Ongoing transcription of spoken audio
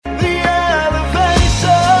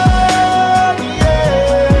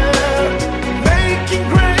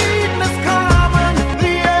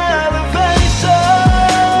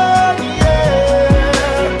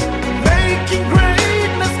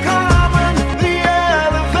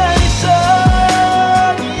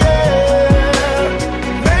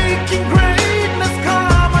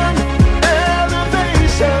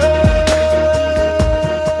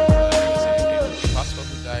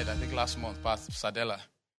Sadela.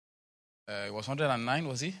 It was 109,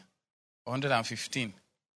 was he? 115.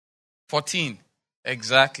 14,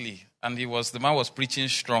 exactly. And the man was preaching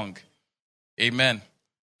strong. Amen.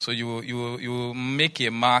 So you will make a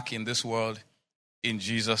mark in this world in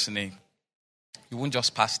Jesus' name. You won't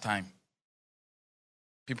just pass time.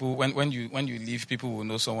 People, when you leave, people will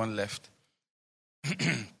know someone left.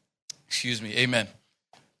 Excuse me. Amen.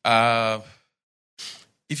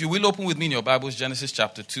 If you will open with me in your Bibles, Genesis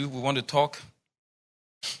chapter 2, we want to talk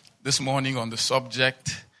this morning on the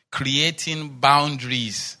subject, creating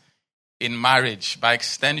boundaries in marriage. By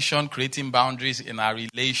extension, creating boundaries in our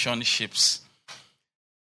relationships.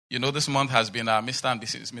 You know, this month has been our Mr. and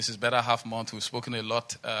Mrs. Better Half month. We've spoken a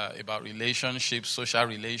lot about relationships, social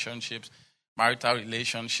relationships, marital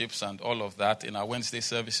relationships, and all of that. In our Wednesday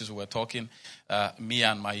services, we were talking me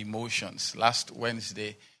and my emotions. Last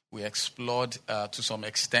Wednesday, we explored to some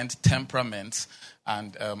extent temperaments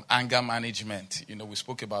and anger management. You know, we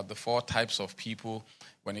spoke about the 4 types of people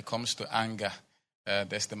when it comes to anger.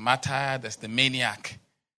 There's the martyr, there's the maniac.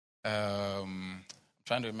 I'm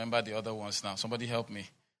trying to remember the other ones now. Somebody help me.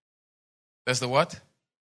 There's the what?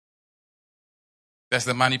 There's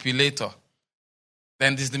the manipulator.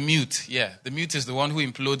 Then there's the mute. Yeah, the mute is the one who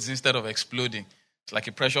implodes instead of exploding. It's like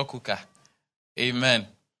a pressure cooker. Amen.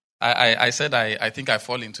 I said I think I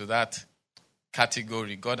fall into that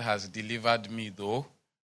category. God has delivered me though.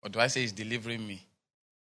 Or do I say he's delivering me?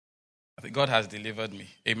 I think God has delivered me.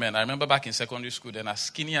 Amen. I remember back in secondary school, then as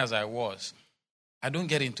skinny as I was, I don't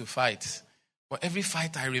get into fights. But every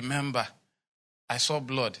fight I remember, I saw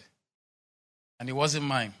blood. And it wasn't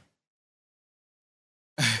mine.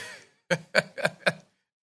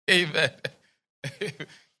 Amen.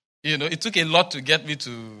 You know, it took a lot to get me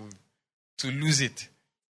to lose it.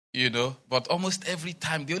 You know, but almost every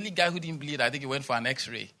time, the only guy who didn't bleed, I think he went for an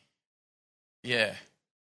X-ray. Yeah.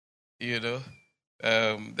 You know,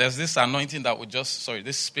 there's this anointing that would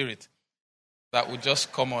this spirit that would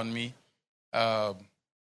just come on me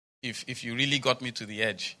if you really got me to the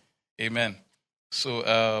edge. Amen. So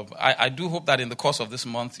I do hope that in the course of this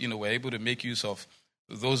month, you know, we're able to make use of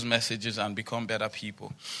those messages and become better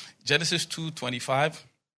people. Genesis 2:25,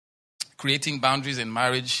 creating boundaries in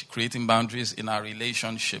marriage, creating boundaries in our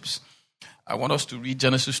relationships. I want us to read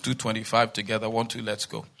Genesis 2:25 together. 1, 2, let's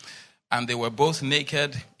go. And they were both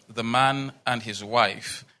naked, the man and his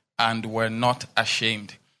wife, and were not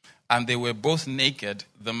ashamed. And they were both naked,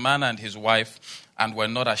 the man and his wife, and were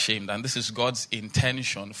not ashamed. And this is God's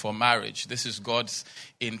intention for marriage. This is God's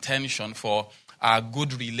intention for our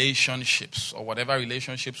good relationships, or whatever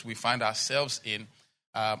relationships we find ourselves in,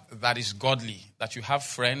 that is godly. That you have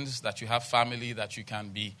friends, that you have family, that you can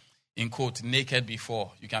be, in quote, naked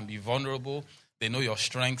before. You can be vulnerable. They know your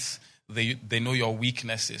strengths. They know your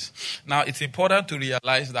weaknesses. Now, it's important to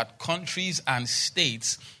realize that countries and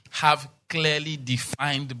states have clearly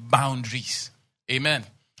defined boundaries. Amen.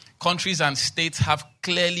 Countries and states have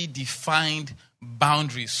clearly defined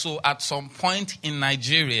boundaries. So at some point in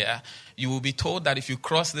Nigeria, you will be told that if you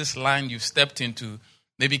cross this line, you've stepped into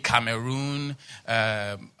maybe Cameroon,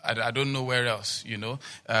 I don't know where else, you know.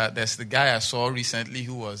 There's the guy I saw recently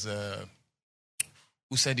who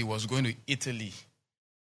said he was going to Italy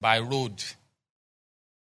by road.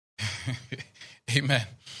 Amen.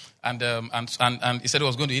 And he said he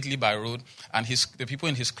was going to Italy by road, and the people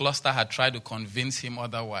in his cluster had tried to convince him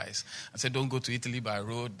otherwise, and said, "Don't go to Italy by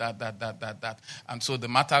road." That. And so the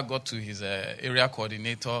matter got to his area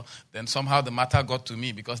coordinator. Then somehow the matter got to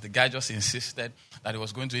me because the guy just insisted that he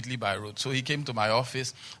was going to Italy by road. So he came to my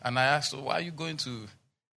office, and I asked, "So why are you going to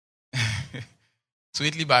to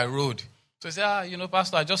Italy by road?" So he said, "You know,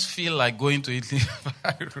 Pastor, I just feel like going to Italy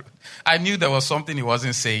by road." I knew there was something he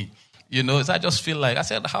wasn't saying. You know, I just feel like, I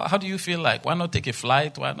said, how do you feel like? Why not take a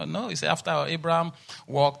flight? Why not? No, he said, after Abraham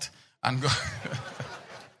walked and God.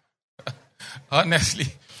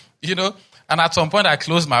 Honestly, you know, and at some point I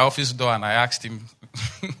closed my office door and I asked him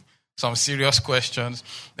some serious questions.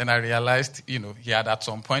 Then I realized, you know, he had at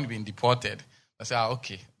some point been deported. I said,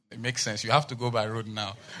 okay, it makes sense. You have to go by road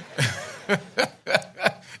now.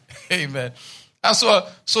 Amen. And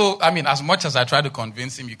so, I mean, as much as I tried to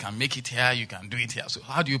convince him, you can make it here, you can do it here. So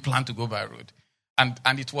how do you plan to go by road? And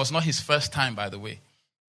it was not his first time, by the way.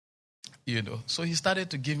 You know, so he started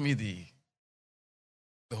to give me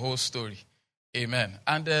the whole story. Amen.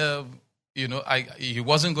 And, you know, he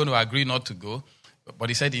wasn't going to agree not to go, but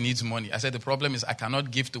he said he needs money. I said, the problem is I cannot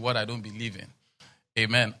give to what I don't believe in.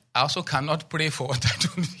 Amen. I also cannot pray for what I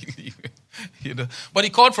don't believe in. You know, but he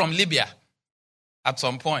called from Libya at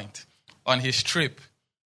some point on his trip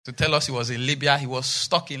to tell us he was in Libya. He was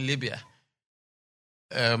stuck in Libya.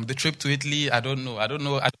 The trip to Italy, I don't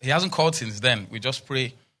know. He hasn't called since then. We just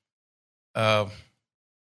pray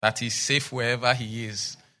that he's safe wherever he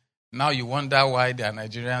is. Now you wonder why there are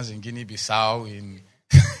Nigerians in Guinea-Bissau,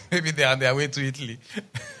 maybe they are on their way to Italy.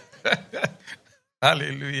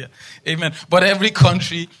 Hallelujah. Amen. But every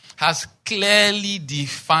country has clearly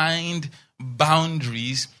defined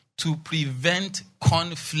boundaries to prevent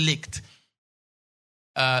conflict.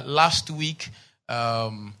 Last week,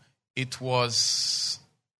 it was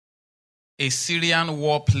a Syrian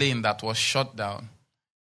warplane that was shot down.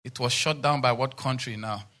 It was shot down by what country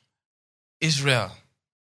now? Israel.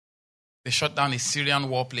 They shot down a Syrian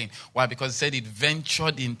warplane. Why? Because it said it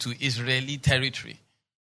ventured into Israeli territory.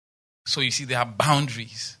 So you see, there are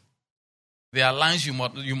boundaries. There are lines you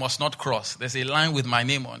must not cross. There's a line with my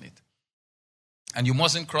name on it. And you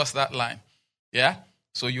mustn't cross that line. Yeah?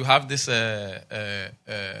 So you have this,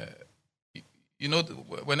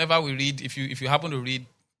 whenever we read, if you happen to read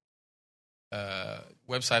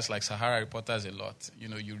websites like Sahara Reporters a lot,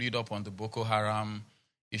 you read up on the Boko Haram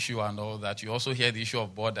issue and all that. You also hear the issue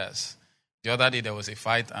of borders. The other day there was a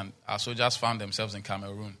fight and our soldiers found themselves in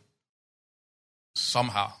Cameroon.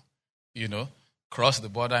 Somehow, crossed the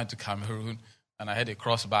border into Cameroon, and I had a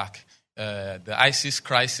cross back. The ISIS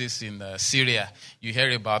crisis in Syria, you hear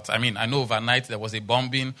about, I know overnight there was a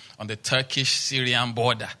bombing on the Turkish-Syrian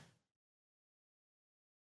border.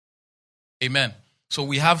 Amen. So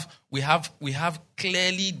we have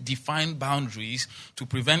clearly defined boundaries to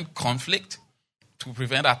prevent conflict, to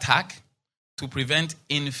prevent attack, to prevent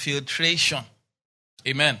infiltration.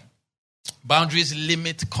 Amen. Boundaries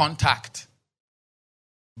limit contact.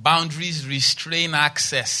 Boundaries restrain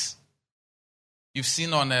access. You've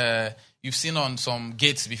seen on some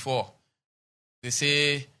gates before. They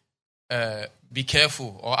say, be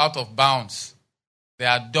careful or out of bounds. There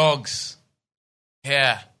are dogs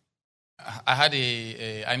here.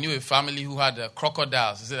 I knew a family who had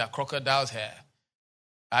crocodiles. They said there are crocodiles here.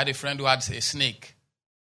 I had a friend who had a snake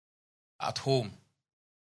at home.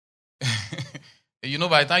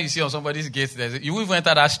 By the time you see on somebody's gate, you will even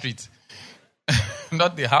enter that street.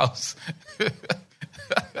 Not the house.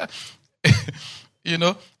 I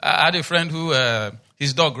had a friend who,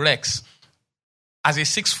 his dog Rex, as a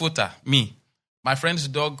 6-footer, my friend's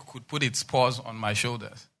dog could put its paws on my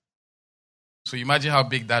shoulders. So imagine how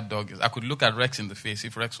big that dog is. I could look at Rex in the face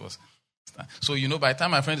if Rex was. So, by the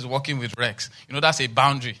time my friend is walking with Rex, that's a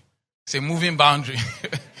boundary. It's a moving boundary.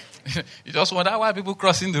 You just wonder why people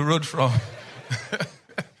crossing the road from...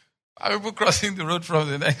 Why people crossing the road from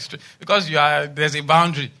the next street? Because there's a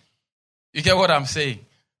boundary. You get what I'm saying?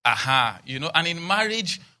 And in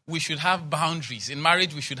marriage, we should have boundaries. In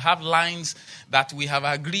marriage, we should have lines that we have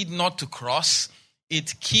agreed not to cross.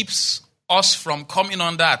 It keeps us from coming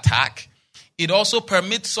under attack. It also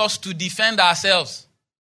permits us to defend ourselves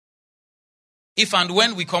if and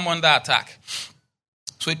when we come under attack.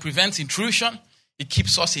 So it prevents intrusion. It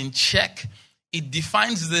keeps us in check. It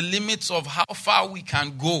defines the limits of how far we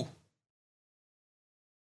can go.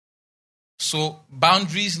 So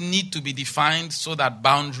boundaries need to be defined so that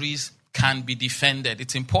boundaries can be defended.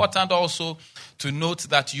 It's important also to note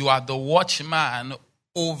that you are the watchman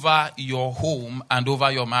over your home and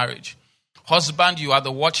over your marriage. Husband, you are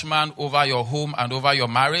the watchman over your home and over your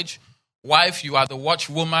marriage. Wife, you are the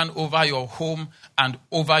watchwoman over your home and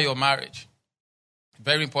over your marriage.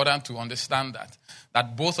 Very important to understand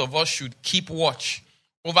that both of us should keep watch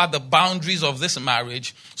over the boundaries of this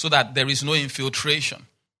marriage so that there is no infiltration.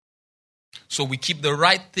 So we keep the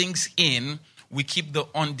right things in, we keep the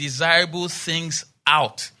undesirable things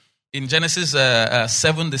out. In Genesis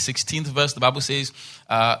 7, the 16th verse, the Bible says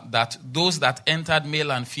that those that entered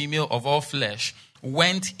male and female of all flesh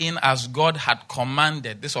went in as God had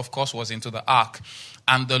commanded. This, of course, was into the ark.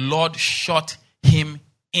 And the Lord shut him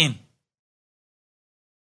in.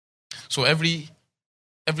 So every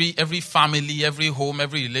family, every home,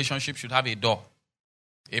 every relationship should have a door.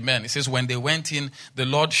 Amen. It says when they went in, the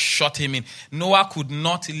Lord shut him in. Noah could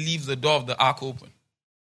not leave the door of the ark open.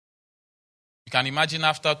 You can imagine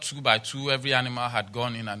after 2 by 2, every animal had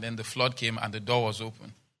gone in and then the flood came and the door was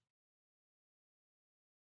open.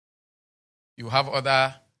 You have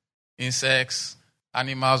other insects,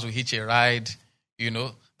 animals who hitch a ride,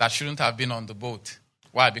 that shouldn't have been on the boat.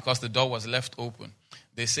 Why? Because the door was left open.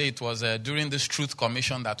 They say it was during this Truth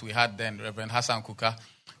Commission that we had then, Reverend Hassan Kuka,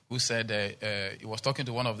 who said he was talking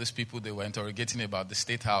to one of these people they were interrogating about the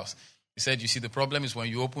State House. He said, you see, the problem is when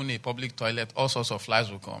you open a public toilet, all sorts of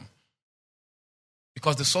flies will come.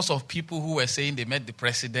 Because the sorts of people who were saying they met the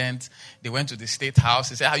president, they went to the State House.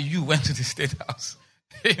 He said, you went to the State House.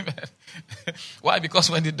 Amen. Why? Because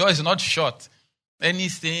when the door is not shut,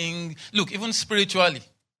 anything. Look, even spiritually,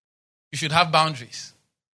 you should have boundaries.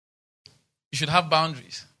 You should have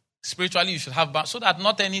boundaries. Spiritually, you should have boundaries so that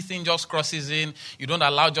not anything just crosses in. You don't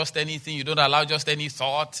allow just anything. You don't allow just any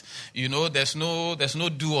thought. There's no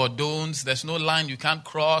do or don'ts. There's no line you can't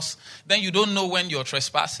cross. Then you don't know when you're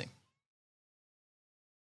trespassing.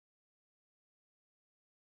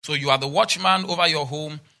 So you are the watchman over your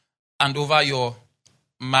home and over your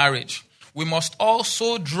marriage. We must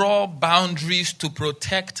also draw boundaries to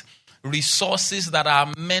protect resources that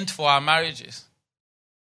are meant for our marriages.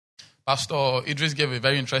 Pastor Idris gave a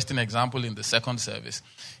very interesting example in the second service.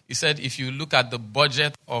 He said if you look at the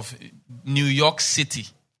budget of New York City,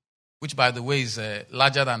 which by the way is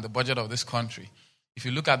larger than the budget of this country, if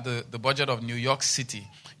you look at the budget of New York City,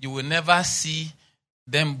 you will never see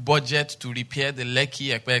them budget to repair the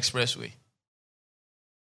Lekki-Epe Expressway.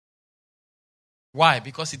 Why?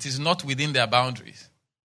 Because it is not within their boundaries.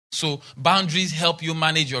 So boundaries help you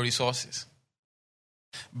manage your resources.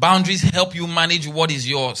 Boundaries help you manage what is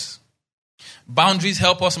yours. Boundaries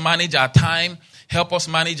help us manage our time, help us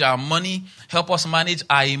manage our money, help us manage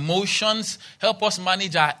our emotions, help us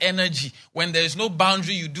manage our energy. When there is no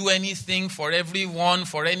boundary, you do anything for everyone,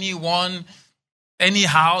 for anyone,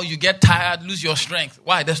 anyhow, you get tired, lose your strength.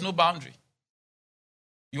 Why? There's no boundary.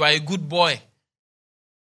 You are a good boy.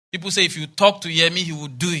 People say if you talk to Yemi, he will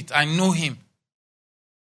do it. I know him.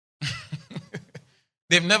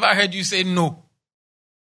 They've never heard you say no.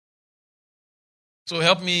 So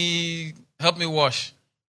help me wash.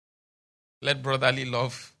 Let brotherly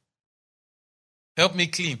love. Help me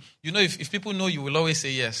clean. If people know you will always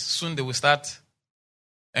say yes, soon they will start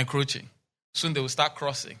encroaching. Soon they will start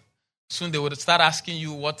crossing. Soon they will start asking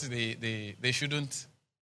you what they shouldn't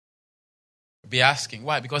be asking.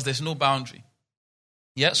 Why? Because there's no boundary.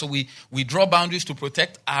 Yeah, so we draw boundaries to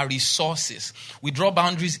protect our resources. We draw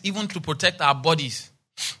boundaries even to protect our bodies.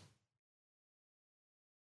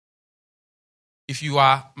 If you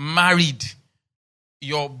are married,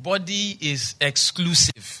 your body is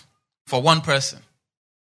exclusive for one person.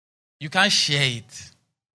 You can't share it.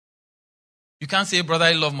 You can't say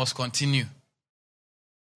brotherly love must continue.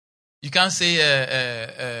 You can't say,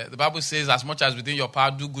 the Bible says, as much as within your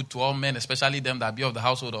power, do good to all men, especially them that be of the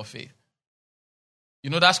household of faith.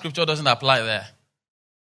 That scripture doesn't apply there.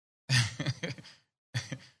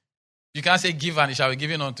 You can't say give and it shall be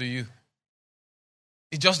given unto you.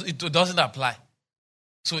 It doesn't apply.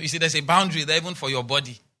 So you see, there's a boundary there even for your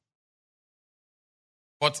body.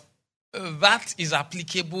 But that is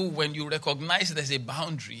applicable when you recognize there's a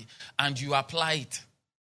boundary and you apply it.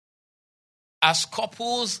 As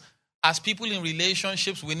couples, as people in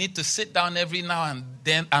relationships, we need to sit down every now and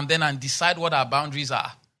then decide what our boundaries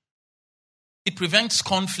are. It prevents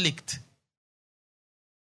conflict.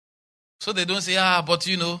 So they don't say, but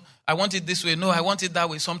I want it this way. No, I want it that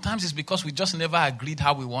way. Sometimes it's because we just never agreed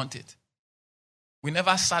how we want it. We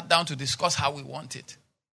never sat down to discuss how we want it.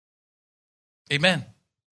 Amen.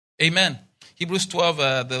 Amen. Hebrews 12,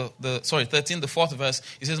 13, the fourth verse,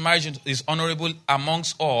 it says, marriage is honorable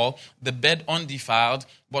amongst all, the bed undefiled,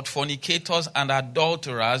 but fornicators and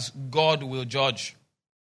adulterers God will judge.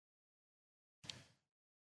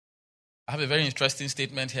 I have a very interesting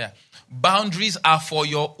statement here. Boundaries are for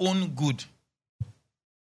your own good.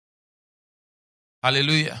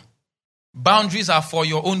 Hallelujah. Boundaries are for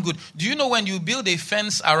your own good. Do you know when you build a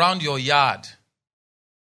fence around your yard,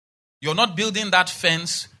 you're not building that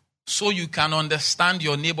fence so you can understand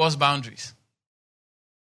your neighbor's boundaries?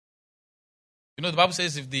 The Bible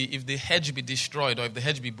says if the hedge be destroyed or if the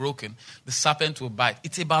hedge be broken, the serpent will bite.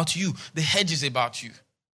 It's about you. The hedge is about you.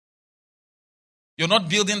 You're not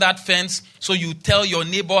building that fence so you tell your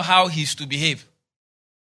neighbor how he's to behave.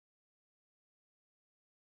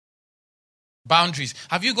 Boundaries.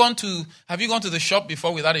 Have you gone to the shop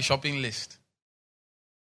before without a shopping list?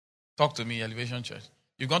 Talk to me, Elevation Church.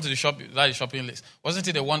 You've gone to the shop without a shopping list. Wasn't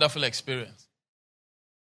it a wonderful experience?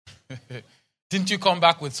 Didn't you come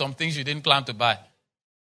back with some things you didn't plan to buy?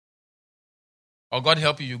 Or God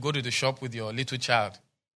help you, you go to the shop with your little child.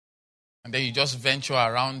 And then you just venture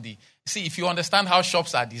around See, if you understand how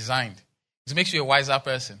shops are designed, it makes you a wiser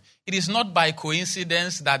person. It is not by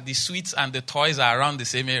coincidence that the sweets and the toys are around the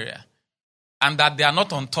same area. And that they are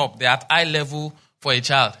not on top. They are at eye level for a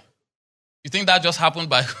child. You think that just happened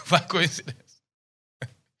by coincidence?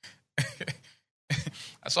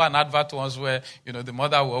 I saw an advert once where, the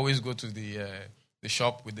mother will always go to the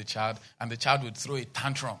shop with the child, and the child would throw a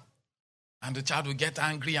tantrum. And the child would get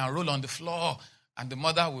angry and roll on the floor And the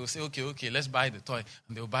mother will say, okay, let's buy the toy.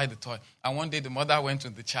 And they'll buy the toy. And one day the mother went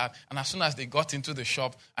with the child. And as soon as they got into the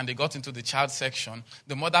shop and they got into the child section,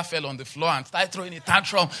 the mother fell on the floor and started throwing a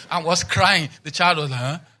tantrum and was crying. The child was like,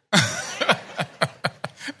 huh?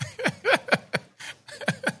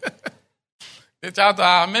 The child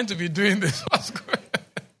thought, I'm meant to be doing this. What's going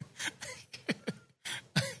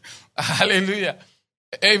on? Hallelujah.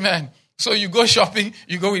 Amen. So you go shopping,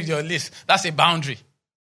 you go with your list. That's a boundary.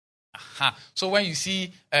 So when you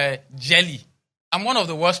see jelly, I'm one of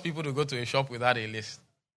the worst people to go to a shop without a list.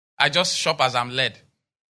 I just shop as I'm led.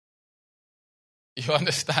 You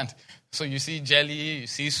understand? So you see jelly, you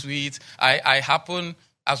see sweets. I happen,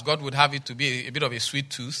 as God would have it, to be a bit of a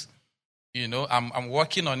sweet tooth. You know, I'm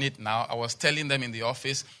working on it now. I was telling them in the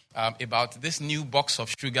office about this new box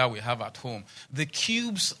of sugar we have at home. The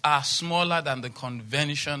cubes are smaller than the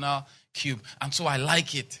conventional cube. And so I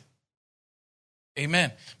like it.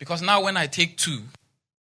 Amen. Because now when I take 2,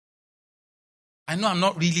 I know I'm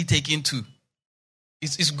not really taking 2.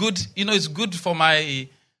 It's good, you know, it's good for my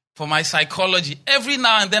psychology. Every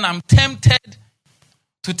now and then I'm tempted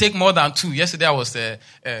to take more than 2. Yesterday I was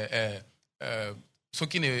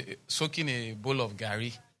soaking a bowl of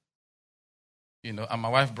gari, you know, and my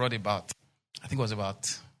wife brought about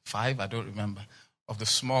 5, I don't remember, of the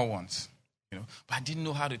small ones, you know. But I didn't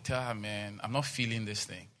know how to tell her, man, I'm not feeling this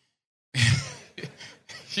thing.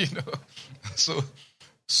 You know, so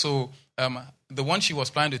the one she was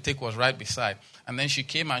planning to take was right beside, and then she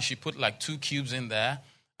came and she put like 2 cubes in there,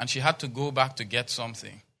 and she had to go back to get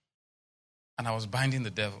something, and I was binding the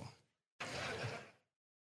devil,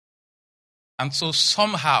 and so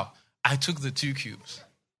somehow I took the 2 cubes.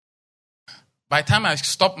 By the time I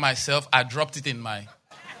stopped myself, I dropped it in my.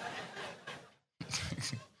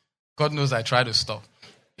 God knows I tried to stop,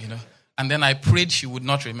 you know, and then I prayed she would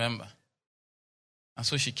not remember. And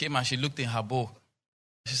so she came and she looked in her bowl.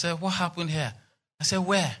 She said, what happened here? I said,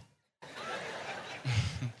 where?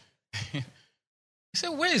 He said,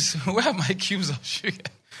 where are my cubes of sugar?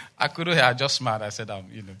 I couldn't hear. I just smiled. I said,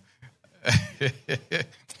 you know.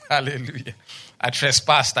 Hallelujah. I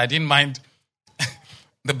trespassed. I didn't mind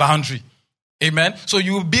the boundary. Amen. So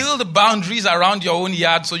you build boundaries around your own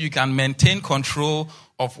yard so you can maintain control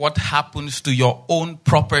of what happens to your own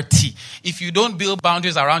property. If you don't build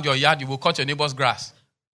boundaries around your yard, you will cut your neighbor's grass.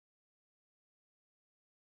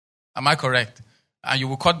 Am I correct? And you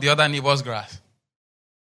will cut the other neighbor's grass.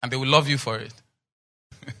 And they will love you for it.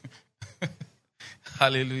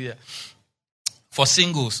 Hallelujah. For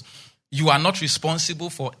singles, you are not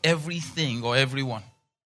responsible for everything or everyone.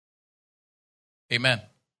 Amen.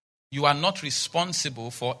 You are not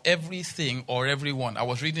responsible for everything or everyone. I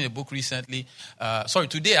was reading a book recently,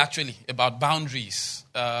 today actually, about boundaries.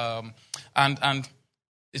 And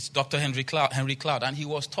it's Dr. Henry Cloud. And he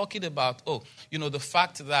was talking about, the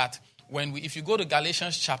fact that if you go to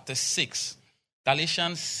Galatians chapter 6,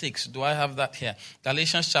 do I have that here?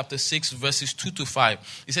 Galatians chapter 6, verses 2-5.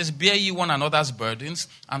 It says, bear ye one another's burdens,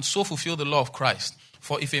 and so fulfill the law of Christ.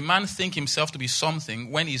 For if a man think himself to be something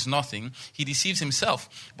when he is nothing, he deceives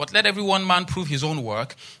himself. But let every one man prove his own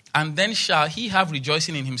work, and then shall he have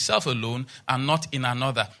rejoicing in himself alone and not in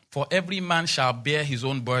another. For every man shall bear his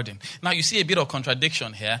own burden. Now you see a bit of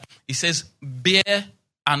contradiction here. It says, bear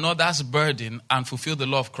another's burden and fulfill the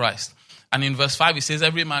law of Christ. And in verse 5, it says,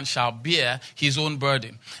 every man shall bear his own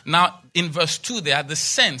burden. Now, in verse 2 there, the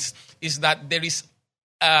sense is that there is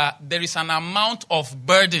an amount of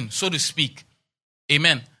burden, so to speak.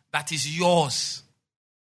 Amen. That is yours.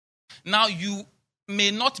 Now, you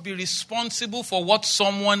may not be responsible for what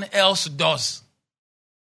someone else does.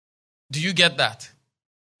 Do you get that?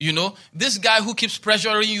 You know, this guy who keeps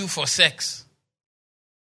pressuring you for sex.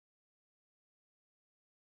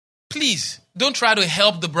 Please, don't try to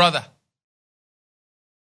help the brother.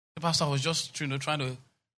 The pastor was just trying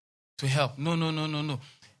to help. No.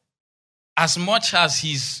 As much as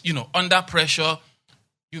he's, under pressure,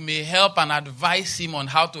 you may help and advise him on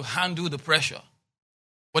how to handle the pressure.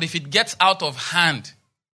 But if it gets out of hand,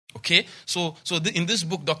 okay? So in this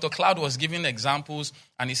book, Dr. Cloud was giving examples,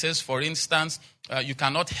 and he says, for instance, you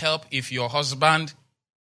cannot help if your husband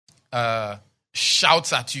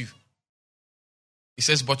shouts at you. He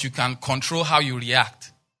says, but you can control how you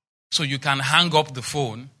react. So you can hang up the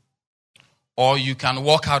phone, or you can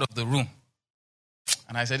walk out of the room.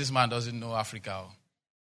 And I said, this man doesn't know Africa.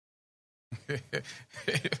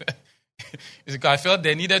 I felt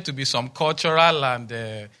there needed to be some cultural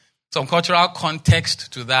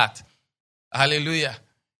context to that. Hallelujah.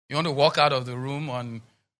 You want to walk out of the room on,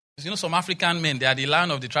 some African men, they are the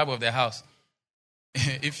lion of the tribe of their house.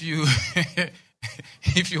 If you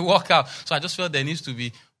walk out. So I just felt there needs to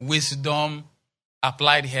be wisdom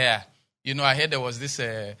applied here. I heard there was this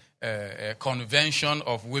convention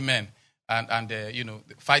of women and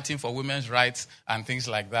fighting for women's rights and things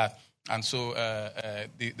like that. And so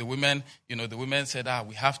the women, the women said,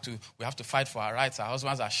 we have to fight for our rights. Our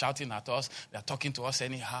husbands are shouting at us. They're talking to us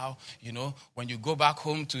anyhow. When you go back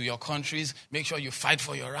home to your countries, make sure you fight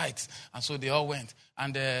for your rights. And so they all went.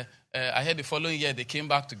 And I heard the following year they came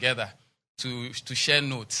back together to share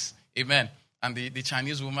notes. Amen. And the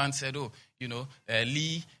Chinese woman said,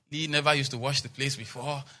 Lee never used to wash the plates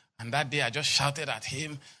before. And that day I just shouted at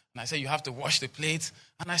him. And I said, you have to wash the plates.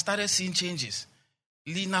 And I started seeing changes.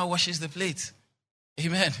 Lee now washes the plates.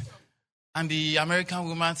 Amen. And the American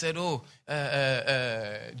woman said,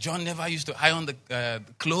 John never used to iron the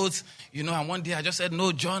clothes. And one day I just said,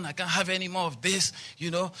 no, John, I can't have any more of this.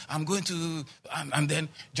 I'm going to... And then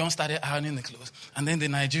John started ironing the clothes. And then the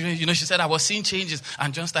Nigerian, she said, I was seeing changes.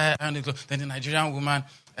 And John started ironing the clothes. Then the Nigerian woman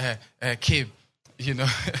came,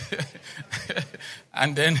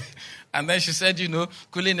 and then she said,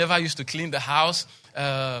 Kule never used to clean the house.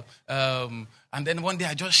 And then one day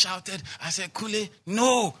I just shouted, I said, Kule,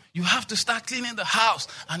 no, you have to start cleaning the house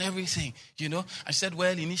and everything, I said,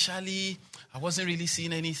 well, initially, I wasn't really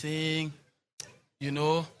seeing anything,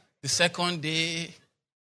 the second day,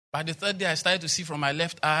 by the third day, I started to see from my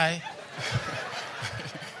left eye,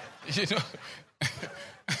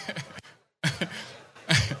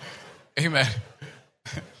 Amen.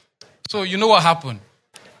 So you know what happened?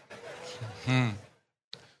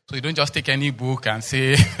 So you don't just take any book and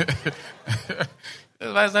say,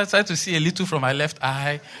 I tried to see a little from my left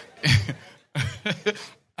eye.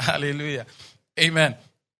 Hallelujah. Amen.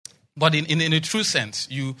 But in a true sense,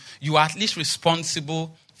 you are at least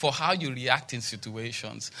responsible for how you react in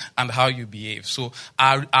situations and how you behave. So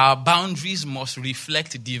our boundaries must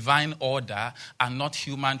reflect divine order and not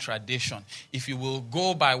human tradition. If you will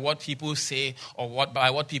go by what people say or by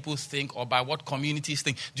what people think or by what communities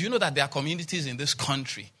think. Do you know that there are communities in this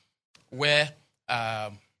country where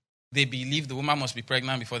they believe the woman must be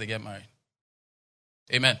pregnant before they get married?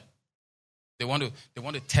 Amen. They want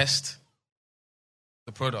to test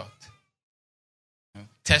the product,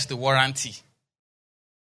 test the warranty.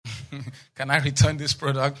 Can I return this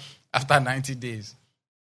product after 90 days?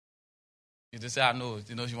 You just say, no,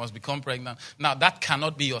 she must become pregnant. Now, that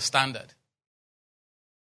cannot be your standard.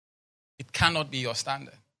 It cannot be your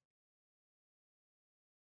standard.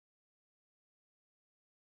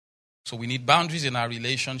 So we need boundaries in our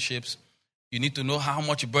relationships. You need to know how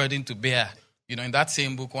much burden to bear. In that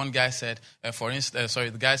same book, one guy said, for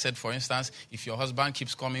instance, if your husband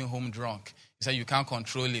keeps coming home drunk, he said you can't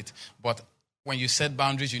control it. But when you set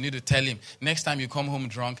boundaries, you need to tell him, next time you come home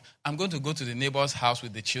drunk, I'm going to go to the neighbor's house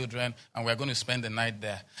with the children, and we're going to spend the night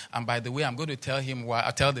there. And by the way, I'm going to tell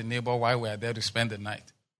the neighbor why we're there to spend the night.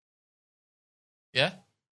 Yeah?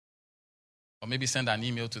 Or maybe send an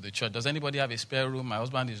email to the church. Does anybody have a spare room? My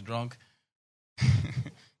husband is drunk.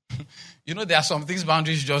 There are some things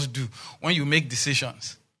boundaries just do when you make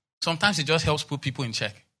decisions. Sometimes it just helps put people in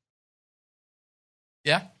check.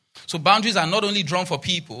 Yeah? So boundaries are not only drawn for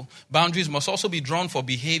people, boundaries must also be drawn for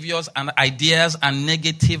behaviors and ideas and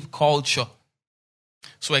negative culture.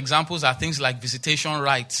 So examples are things like visitation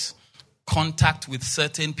rights, contact with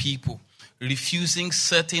certain people, refusing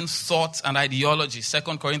certain thoughts and ideologies.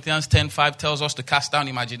 2 Corinthians 10:5 tells us to cast down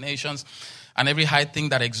imaginations and every high thing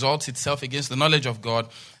that exalts itself against the knowledge of God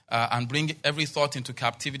and bring every thought into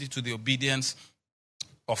captivity to the obedience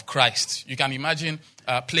of Christ. You can imagine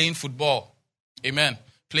playing football. Amen.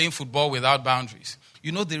 Playing football without boundaries.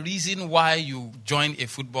 The reason why you join a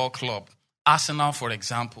football club, Arsenal for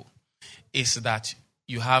example, is that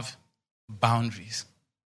you have boundaries.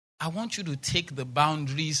 I want you to take the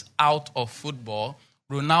boundaries out of football.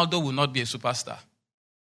 Ronaldo will not be a superstar.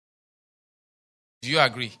 Do you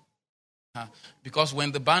agree? Because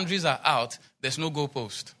when the boundaries are out, there's no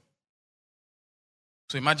goalpost.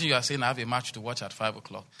 So imagine you are saying, I have a match to watch at 5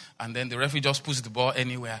 o'clock. And then the referee just puts the ball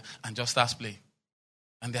anywhere and just starts playing.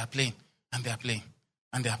 And they are playing, and they are playing,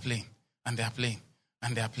 and they are playing, and they are playing,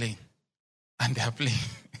 and they are playing, and they are playing.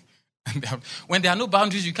 When there are no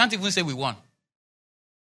boundaries, you can't even say we won.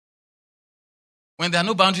 When there are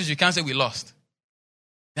no boundaries, you can't say we lost.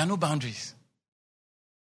 There are no boundaries.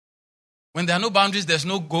 When there are no boundaries, there's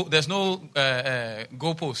no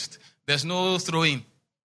goalpost. There's no throwing.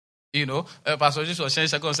 Pastor Jesus was sharing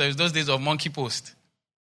second service, those days of monkey post.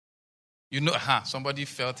 Somebody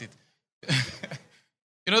felt it.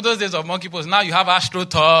 Those days of monkey post. Now you have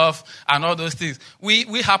AstroTurf and all those things.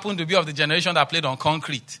 We happen to be of the generation that played on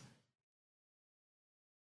concrete.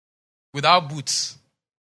 Without boots.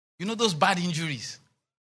 Those bad injuries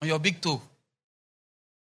on your big toe.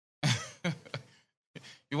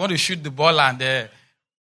 You want to shoot the ball and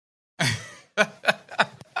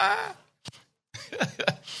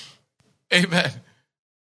amen.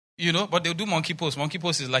 But they'll do monkey pose. Monkey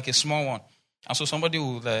pose is like a small one. And so somebody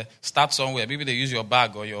will start somewhere. Maybe they use your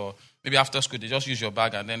bag or maybe after school they just use your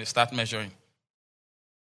bag and then they start measuring.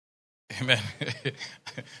 Amen.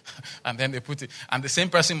 And then they put it. And the same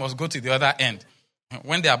person must go to the other end.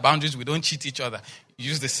 When there are boundaries, we don't cheat each other.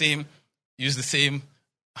 Use the same.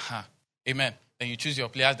 Amen. Then you choose your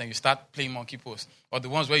players, then you start playing monkey pose. Or the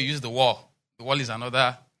ones where you use the wall. The wall is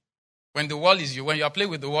another. When the wall is you, when you are playing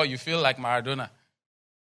with the wall, you feel like Maradona.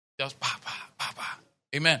 Just pa, pa, pa, pa.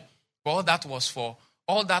 Amen. But all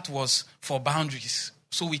that was for boundaries.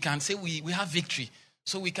 So we can say we have victory.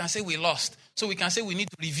 So we can say we lost. So we can say we need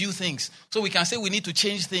to review things. So we can say we need to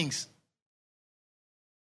change things.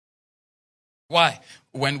 Why?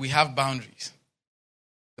 When we have boundaries.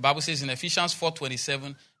 The Bible says in Ephesians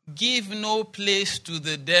 4:27, give no place to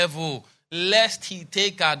the devil, lest he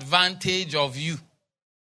take advantage of you.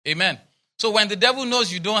 Amen. So when the devil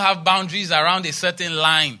knows you don't have boundaries around a certain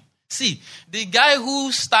line, see, the guy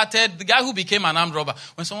who became an armed robber,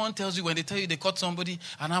 when they tell you they caught somebody,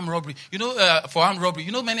 an armed robbery, for armed robbery,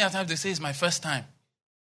 many times they say it's my first time.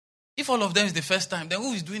 If all of them is the first time, then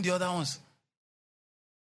who is doing the other ones?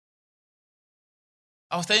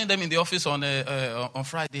 I was telling them in the office on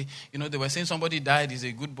Friday, they were saying somebody died, he's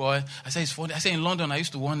a good boy. I said, it's funny. I said, in London, I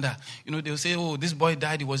used to wonder. They'll say, oh, this boy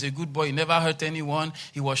died, he was a good boy, he never hurt anyone.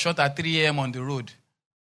 He was shot at 3 a.m. on the road.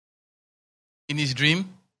 In his dream.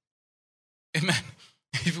 Amen.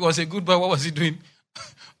 If he was a good boy, what was he doing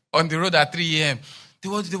on the road at 3 a.m.? They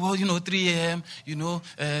were 3 a.m.,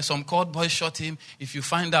 some court boys shot him. If you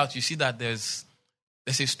find out, you see that there's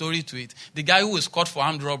a story to it. The guy who was caught for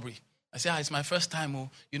armed robbery, I said, it's my first time.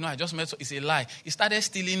 I just met, it's a lie. He started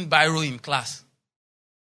stealing biro in class.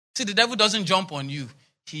 See, the devil doesn't jump on you.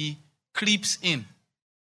 He creeps in.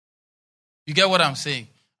 You get what I'm saying?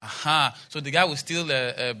 So the guy will steal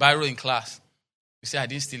a biro in class. You say, I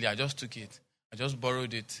didn't steal it. I just took it. I just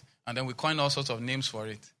borrowed it. And then we coin all sorts of names for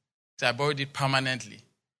it. So I borrowed it permanently.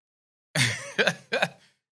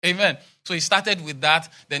 Amen. So he started with that.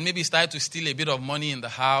 Then maybe he started to steal a bit of money in the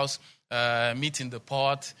house, meat in the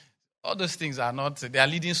pot. All those things they are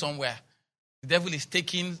leading somewhere. The devil is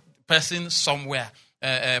taking person somewhere.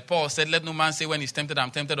 Paul said, let no man say when he's tempted, I'm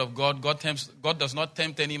tempted of God. God does not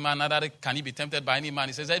tempt any man, neither can he be tempted by any man.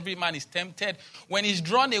 He says, every man is tempted when he's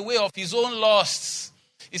drawn away of his own lusts.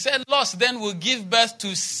 He said, lust then will give birth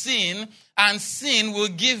to sin, and sin will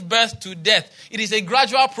give birth to death. It is a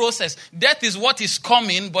gradual process. Death is what is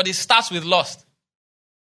coming, but it starts with lust.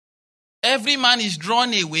 Every man is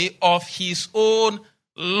drawn away of his own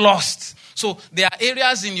lust. So there are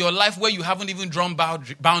areas in your life where you haven't even drawn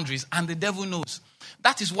boundaries, and the devil knows.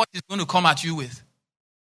 That is what he's going to come at you with.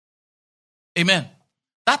 Amen.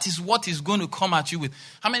 That is what he's going to come at you with.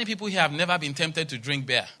 How many people here have never been tempted to drink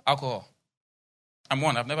beer, alcohol? I'm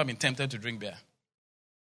one. I've never been tempted to drink beer.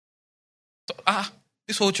 So,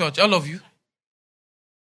 this whole church, all of you.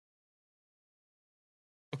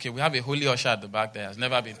 Okay, we have a holy usher at the back there. Has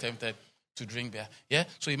never been tempted to drink beer. Yeah?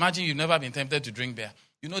 So imagine you've never been tempted to drink beer.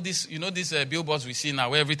 You know these billboards we see now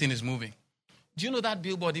where everything is moving. Do you know that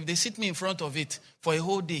billboard? If they sit me in front of it for a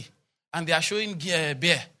whole day and they are showing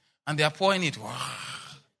beer and they are pouring it,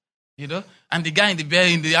 and the guy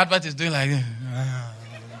in the advert is doing like,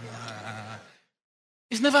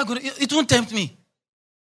 it's never good. It won't tempt me.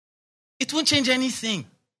 It won't change anything.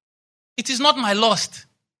 It is not my lust.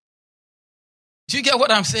 Do you get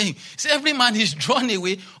what I'm saying? See, every man is drawn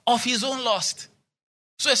away of his own lust.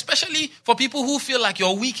 So especially for people who feel like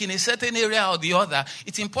you're weak in a certain area or the other,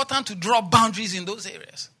 it's important to draw boundaries in those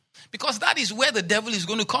areas. Because that is where the devil is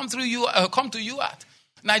going to come to you at.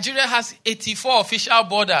 Nigeria has 84 official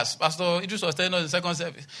borders. Pastor Idris was telling us in the second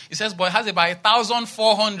service. He says, it has about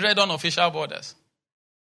 1,400 unofficial borders.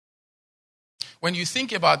 When you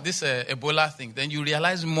think about this Ebola thing, then you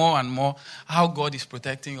realize more and more how God is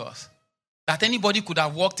protecting us. That anybody could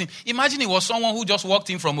have walked in. Imagine it was someone who just walked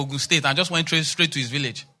in from Ogun State and just went straight to his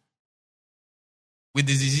village with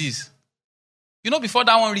the disease. Before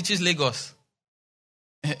that one reaches Lagos,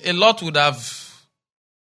 a lot would have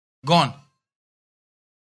gone.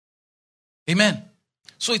 Amen.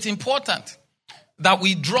 So it's important that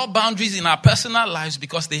we draw boundaries in our personal lives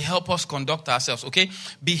because they help us conduct ourselves, okay?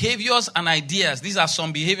 Behaviors and ideas. These are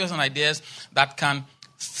some behaviors and ideas that can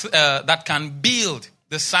build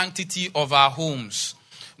the sanctity of our homes.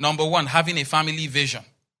 Number one, having a family vision.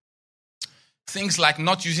 Things like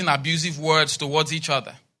not using abusive words towards each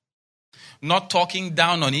other. Not talking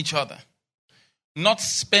down on each other. Not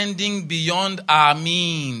spending beyond our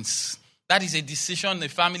means. That is a decision a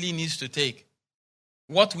family needs to take.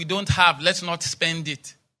 What we don't have, let's not spend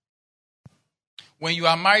it. When you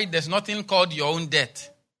are married, there's nothing called your own debt.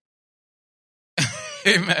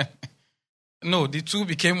 Amen. No, the two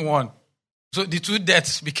became one. So the two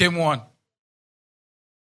debts became one.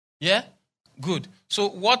 Yeah? Good. So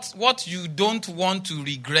what you don't want to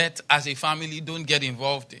regret as a family, don't get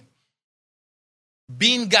involved in.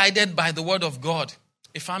 Being guided by the word of God.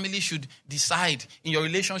 A family should decide, in your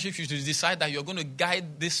relationship, you should decide that you're going to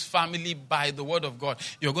guide this family by the word of God.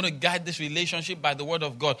 You're going to guide this relationship by the word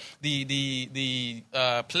of God. The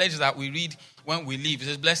pledge that we read when we leave, it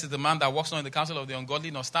says, blessed is the man that walks not in the counsel of the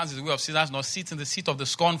ungodly, nor stands in the way of sinners, nor sits in the seat of the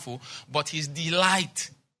scornful, but his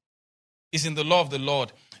delight is in the law of the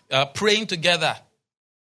Lord. Praying together.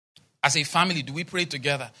 As a family, do we pray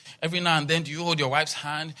together? Every now and then, do you hold your wife's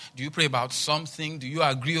hand? Do you pray about something? Do you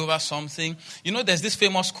agree over something? You know, there's this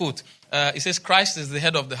famous quote. It says, Christ is the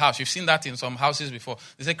head of the house. You've seen that in some houses before.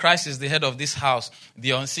 They say, Christ is the head of this house, the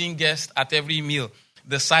unseen guest at every meal,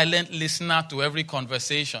 the silent listener to every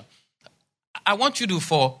conversation. I want you to,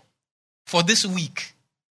 for this week,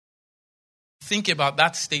 think about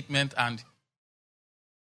that statement and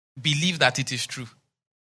believe that it is true.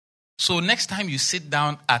 So next time you sit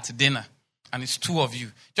down at dinner and it's two of you,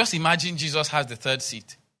 just imagine Jesus has the third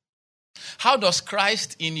seat. How does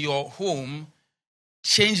Christ in your home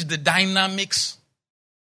change the dynamics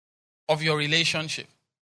of your relationship?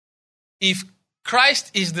 If Christ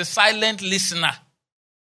is the silent listener,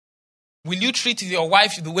 will you treat your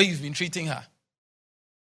wife the way you've been treating her?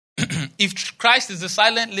 If Christ is the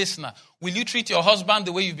silent listener, will you treat your husband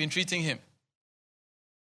the way you've been treating him?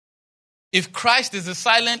 If Christ is a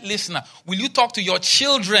silent listener, will you talk to your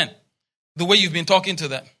children the way you've been talking to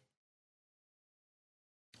them?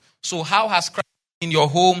 So how has Christ in your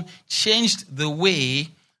home changed the way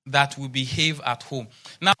that we behave at home?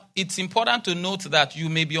 Now, it's important to note that you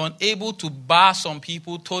may be unable to bar some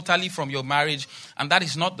people totally from your marriage, and that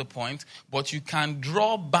is not the point, but you can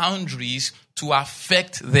draw boundaries to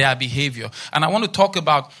affect their behavior. And I want to talk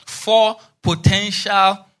about 4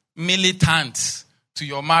 potential militants to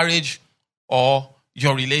your marriage or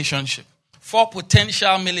your relationship. 4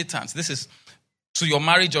 potential militants. This is to your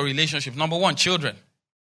marriage or relationship. Number 1, children.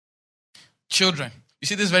 Children. You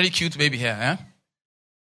see this very cute baby here, eh?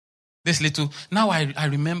 This little. Now I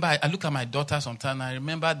remember, I look at my daughter sometimes, and I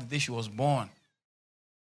remember the day she was born.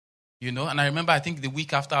 You know, and I remember, I think the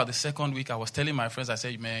week after or the second week, I was telling my friends, I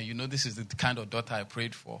said, man, you know, this is the kind of daughter I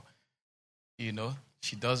prayed for. You know,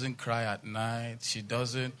 she doesn't cry at night. She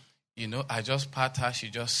doesn't, you know, I just pat her, she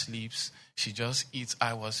just sleeps. She just eats.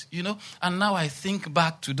 And now I think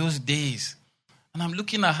back to those days. And I'm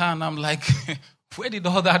looking at her and I'm like, where did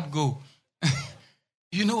all that go?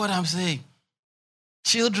 You know what I'm saying?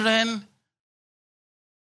 Children,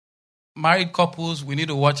 married couples, we need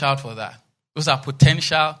to watch out for that. Those are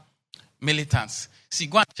potential militants. See,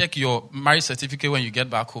 go and check your marriage certificate when you get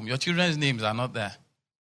back home. Your children's names are not there.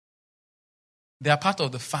 They are part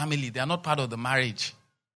of the family. They are not part of the marriage.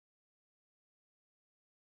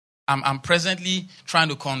 I'm presently trying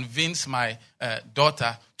to convince my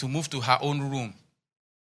daughter to move to her own room.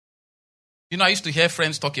 You know, I used to hear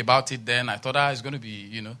friends talk about it then. I thought, it's going to be,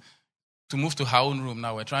 you know, to move to her own room.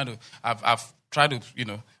 Now we're trying to, I've tried to, you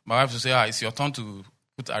know, my wife will say, it's your turn to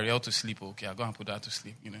put Ariel to sleep. Okay, I'll go and put her to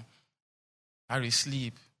sleep, you know. Ari,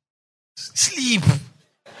 sleep. Sleep!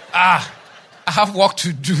 I have work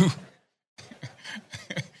to do.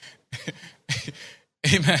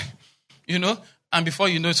 Amen. You know? And before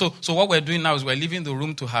you know, so what we're doing now is we're leaving the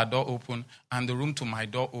room to her door open and the room to my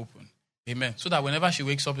door open. Amen. So that whenever she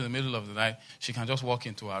wakes up in the middle of the night, she can just walk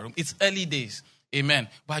into her room. It's early days. Amen.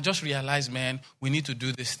 But I just realized, man, we need to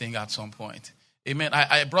do this thing at some point. Amen.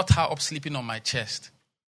 I brought her up sleeping on my chest.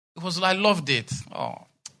 It was, I loved it. Oh.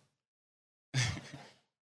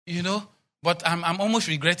 You know? But I'm almost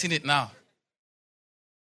regretting it now.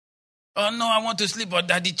 Oh, no, I want to sleep on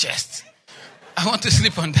daddy's chest. I want to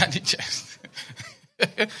sleep on daddy's chest.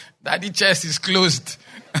 Daddy's chest is closed.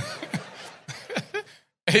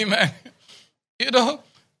 Amen. You know,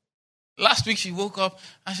 last week she woke up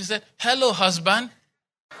and she said, hello, husband.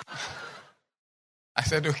 I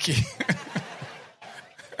said, okay.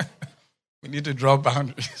 We need to draw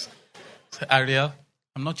boundaries. I said, Ariel,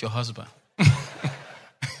 I'm not your husband.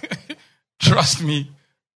 Trust me,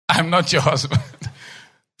 I'm not your husband.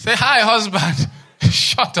 Say, hi, husband.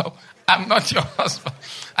 Shut up. I'm not your husband.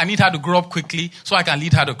 I need her to grow up quickly so I can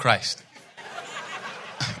lead her to Christ.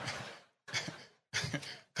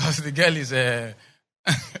 Because the girl is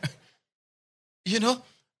you know,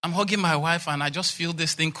 I'm hugging my wife and I just feel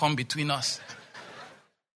this thing come between us.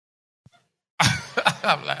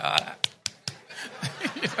 I'm like,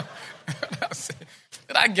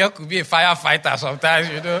 That girl could be a firefighter sometimes,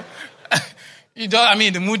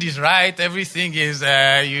 the mood is right, everything is,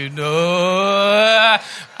 and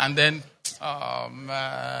then, oh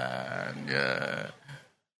man, yeah.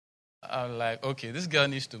 I'm like, okay, this girl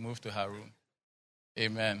needs to move to her room.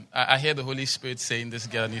 Amen. I hear the Holy Spirit saying this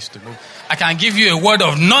girl needs to move. I can give you a word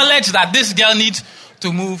of knowledge that this girl needs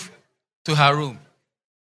to move to her room.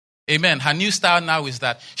 Amen. Her new style now is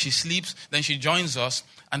that she sleeps, then she joins us,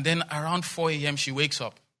 and then around 4 a.m. she wakes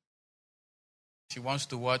up. She wants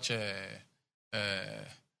to watch,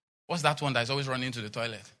 what's that one that's always running to the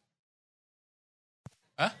toilet?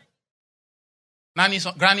 Huh?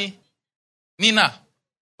 Granny? Nina.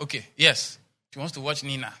 Okay, yes. She wants to watch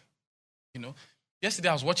Nina. Yesterday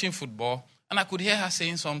I was watching football and I could hear her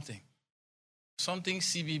saying something. Something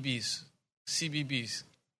CBBS.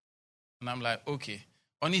 And I'm like, okay.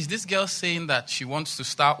 And is this girl saying that she wants to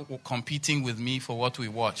start competing with me for what we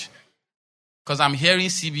watch? Because I'm hearing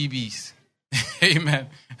CBBS. Amen.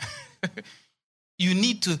 You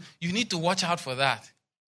need to watch out for that.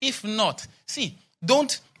 If not,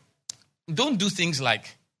 don't do things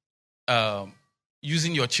like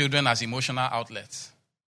using your children as emotional outlets.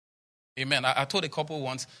 Amen. I told a couple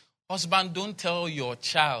once, husband, don't tell your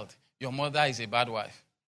child your mother is a bad wife.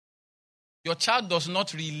 Your child does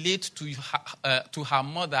not relate to her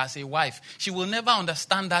mother as a wife. She will never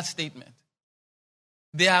understand that statement.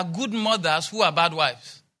 There are good mothers who are bad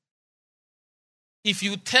wives. If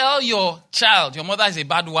you tell your child your mother is a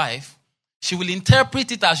bad wife, she will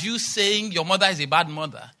interpret it as you saying your mother is a bad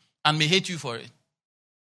mother and may hate you for it.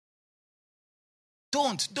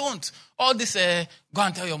 Don't. All this, go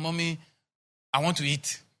and tell your mommy, I want to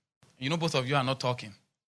eat. Both of you are not talking.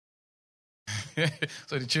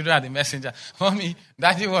 So the children are the messenger. Mommy,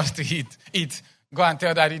 daddy wants to eat. Eat. Go and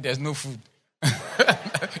tell daddy there's no food.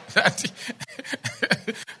 Daddy.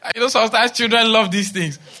 Sometimes children love these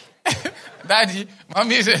things. Daddy,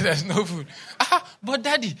 mommy says there's no food. But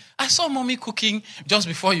daddy, I saw mommy cooking just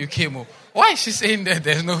before you came home. Why is she saying that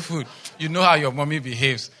there's no food? You know how your mommy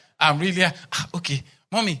behaves. I'm really, okay,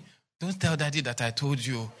 mommy, don't tell daddy that I told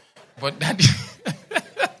you. But daddy,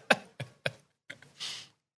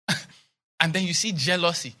 and then you see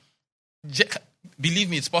jealousy. Believe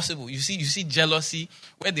me, it's possible. You see jealousy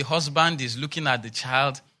where the husband is looking at the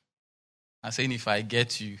child and saying, if I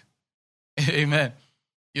get you. Amen.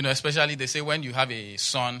 Especially they say when you have a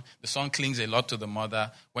son, the son clings a lot to the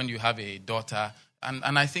mother. When you have a daughter,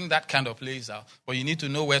 and I think that kind of plays out. But you need to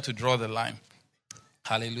know where to draw the line.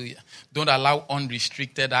 Hallelujah. Don't allow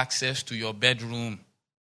unrestricted access to your bedroom.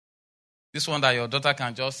 This one that your daughter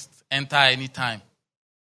can just enter anytime.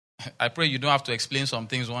 I pray you don't have to explain some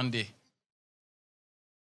things one day.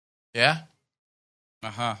 Yeah?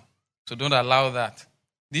 So don't allow that.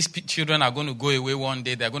 These children are going to go away one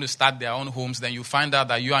day. They're going to start their own homes. Then you find out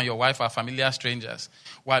that you and your wife are familiar strangers.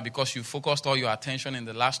 Why? Because you focused all your attention in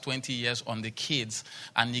the last 20 years on the kids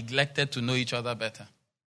and neglected to know each other better.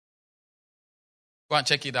 Go and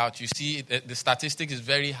check it out. You see, the statistic is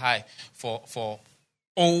very high for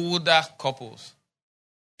older couples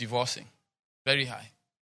divorcing. Very high.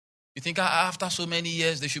 You think after so many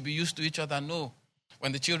years they should be used to each other? No.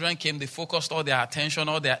 When the children came, they focused all their attention,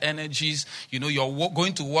 all their energies. Your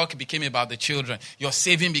going to work became about the children. Your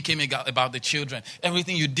saving became about the children.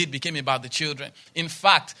 Everything you did became about the children. In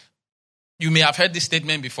fact, you may have heard this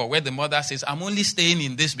statement before where the mother says, I'm only staying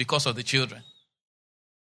in this because of the children.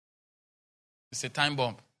 It's a time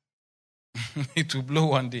bomb. It will blow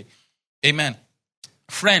one day. Amen.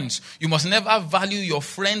 Friends, you must never value your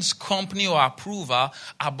friend's company or approval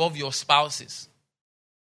above your spouse's.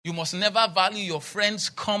 You must never value your friend's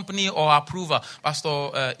company or approval.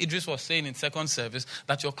 Pastor Idris was saying in second service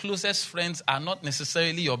that your closest friends are not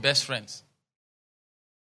necessarily your best friends.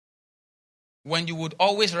 When you would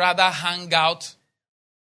always rather hang out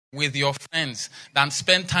with your friends than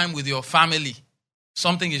spend time with your family,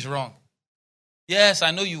 something is wrong. Yes,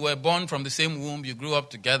 I know you were born from the same womb. You grew up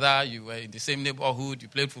together. You were in the same neighborhood. You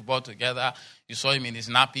played football together. You saw him in his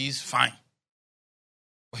nappies. Fine.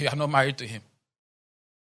 But you are not married to him.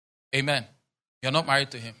 Amen. You are not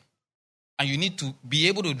married to him. And you need to be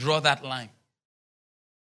able to draw that line.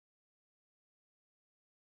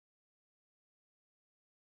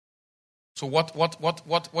 So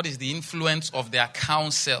what is the influence of their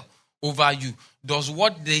counsel over you? Does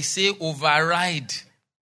what they say override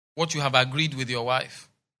what you have agreed with your wife?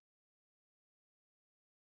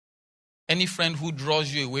 Any friend who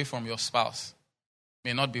draws you away from your spouse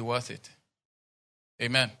may not be worth it.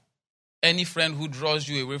 Amen. Any friend who draws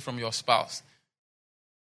you away from your spouse,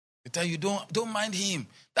 they tell you, don't mind him.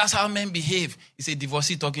 That's how men behave. It's a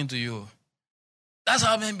divorcee talking to you. That's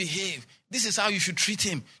how men behave. This is how you should treat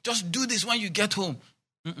him. Just do this when you get home.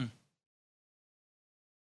 Mm-mm.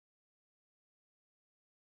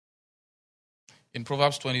 In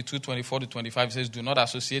Proverbs 22, 24 to 25, it says, do not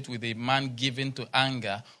associate with a man given to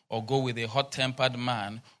anger or go with a hot-tempered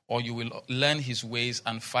man, or you will learn his ways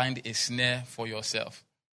and find a snare for yourself.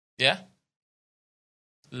 Yeah?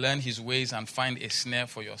 Learn his ways and find a snare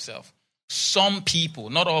for yourself. Some people,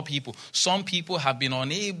 not all people, some people have been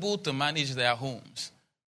unable to manage their homes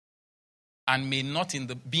and may not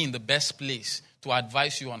be in the best place to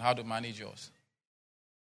advise you on how to manage yours.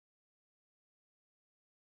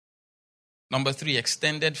 Number 3,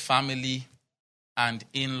 extended family and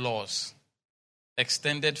in-laws.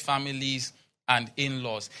 Extended families and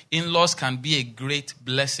in-laws. In-laws can be a great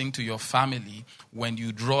blessing to your family when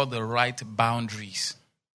you draw the right boundaries.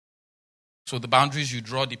 So the boundaries you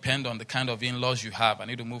draw depend on the kind of in-laws you have. I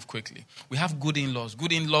need to move quickly. We have good in-laws.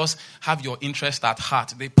 Good in-laws have your interest at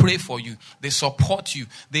heart. They pray for you. They support you.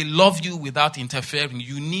 They love you without interfering.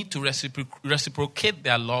 You need to reciprocate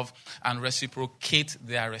their love and reciprocate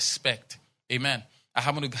their respect. Amen. I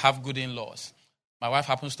happen to have good in-laws. My wife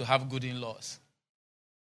happens to have good in-laws.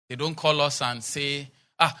 They don't call us and say,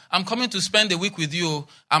 I'm coming to spend a week with you.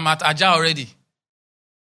 I'm at Aja already.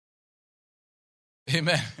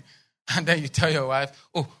 Amen. And then you tell your wife,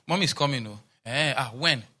 mommy's coming.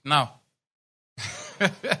 When? Now.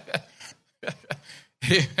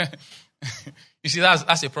 You see,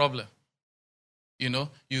 that's a problem. You know,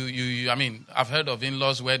 I mean, I've heard of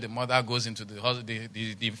in-laws where the mother goes into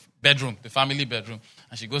the bedroom, the family bedroom,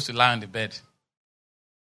 and she goes to lie on the bed.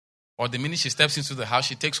 Or the minute she steps into the house,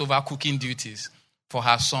 she takes over cooking duties for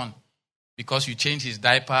her son. Because you changed his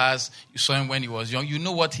diapers, you saw him when he was young, you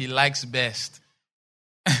know what he likes best.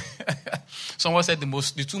 Someone said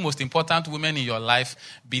the two most important women in your life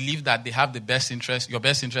believe that they have your best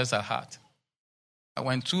interest at heart. And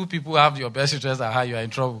when two people have your best interest at heart, you are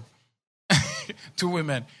in trouble. 2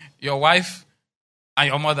 women, your wife and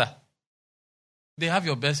your mother, they have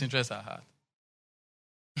your best interest at heart.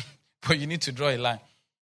 But you need to draw a line.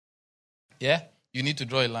 Yeah? You need to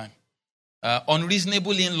draw a line.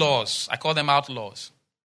 Unreasonable in-laws, I call them outlaws.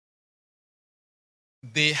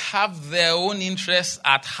 They have their own interests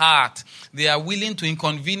at heart. They are willing to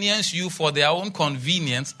inconvenience you for their own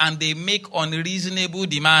convenience, and they make unreasonable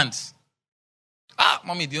demands.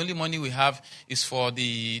 Mommy, the only money we have is for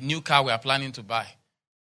the new car we are planning to buy.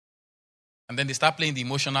 And then they start playing the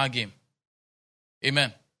emotional game.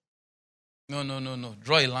 Amen. No.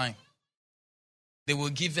 Draw a line. They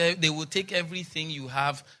will take everything you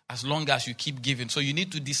have as long as you keep giving. So you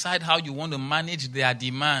need to decide how you want to manage their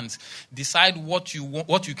demands. Decide what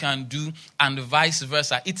you can do, and vice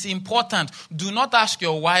versa. It's important. Do not ask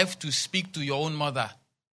your wife to speak to your own mother.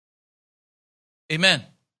 Amen.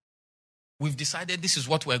 We've decided this is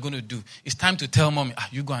what we're going to do. It's time to tell mommy.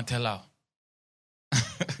 You go and tell her.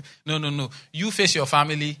 No. You face your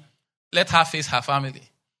family. Let her face her family.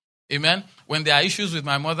 Amen. When there are issues with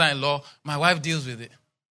my mother-in-law, my wife deals with it.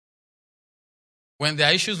 When there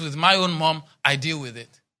are issues with my own mom, I deal with it.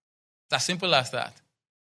 It's as simple as that.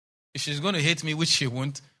 If she's going to hate me, which she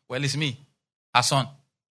won't, well, it's me, her son.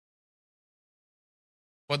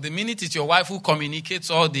 But the minute it's your wife who communicates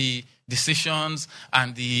all the decisions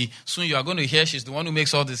and soon you are going to hear she's the one who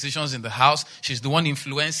makes all the decisions in the house. She's the one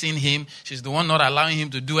influencing him. She's the one not allowing him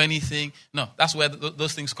to do anything. No, that's where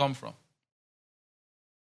those things come from.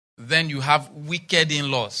 Then you have wicked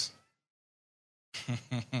in-laws.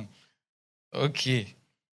 Okay.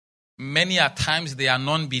 Many at times they are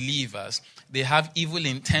non-believers. They have evil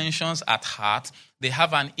intentions at heart. They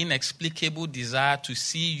have an inexplicable desire to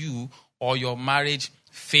see you or your marriage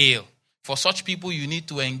fail. For such people, you need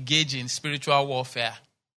to engage in spiritual warfare.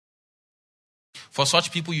 For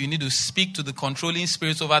such people, you need to speak to the controlling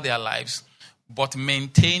spirits over their lives, but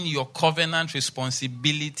maintain your covenant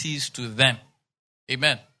responsibilities to them.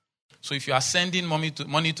 Amen. So if you are sending money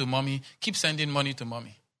to mommy, keep sending money to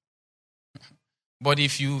mommy. But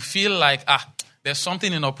if you feel like, there's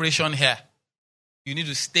something in operation here, you need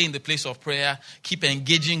to stay in the place of prayer, keep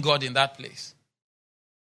engaging God in that place.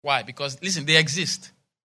 Why? Because, listen, they exist.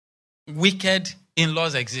 Wicked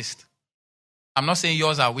in-laws exist. I'm not saying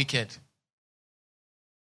yours are wicked.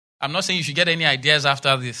 I'm not saying you should get any ideas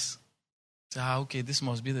after this. Okay, this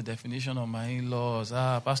must be the definition of my in-laws.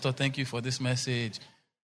 Pastor, thank you for this message.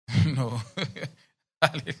 No.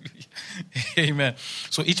 Hallelujah. Amen.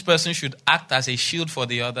 So each person should act as a shield for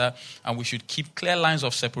the other, and we should keep clear lines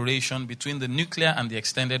of separation between the nuclear and the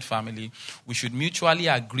extended family. We should mutually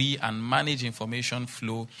agree and manage information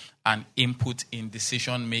flow and input in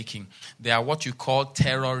decision making. They are what you call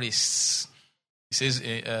terrorists. He says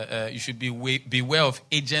you should beware of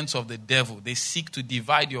agents of the devil. They seek to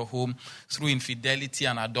divide your home through infidelity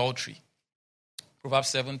and adultery. Proverbs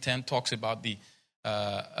 7:10 talks about the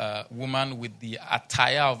woman with the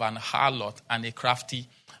attire of an harlot and a crafty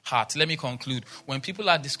heart. Let me conclude. When people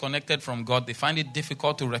are disconnected from God, they find it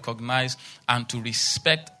difficult to recognize and to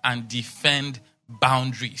respect and defend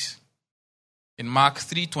boundaries. In Mark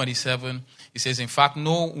 3:27, it says, in fact,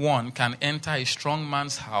 no one can enter a strong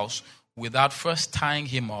man's house without first tying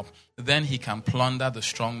him up. Then he can plunder the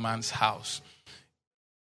strong man's house.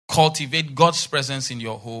 Cultivate God's presence in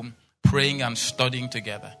your home, praying and studying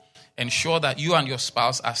together. Ensure that you and your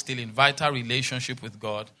spouse are still in vital relationship with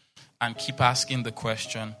God, and keep asking the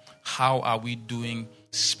question, how are we doing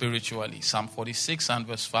spiritually? Psalm 46 and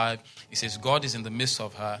verse 5, it says, God is in the midst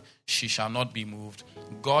of her, she shall not be moved.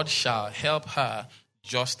 God shall help her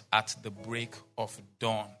just at the break of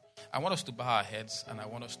dawn. I want us to bow our heads, and I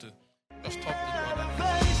want us to just talk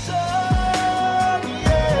to God.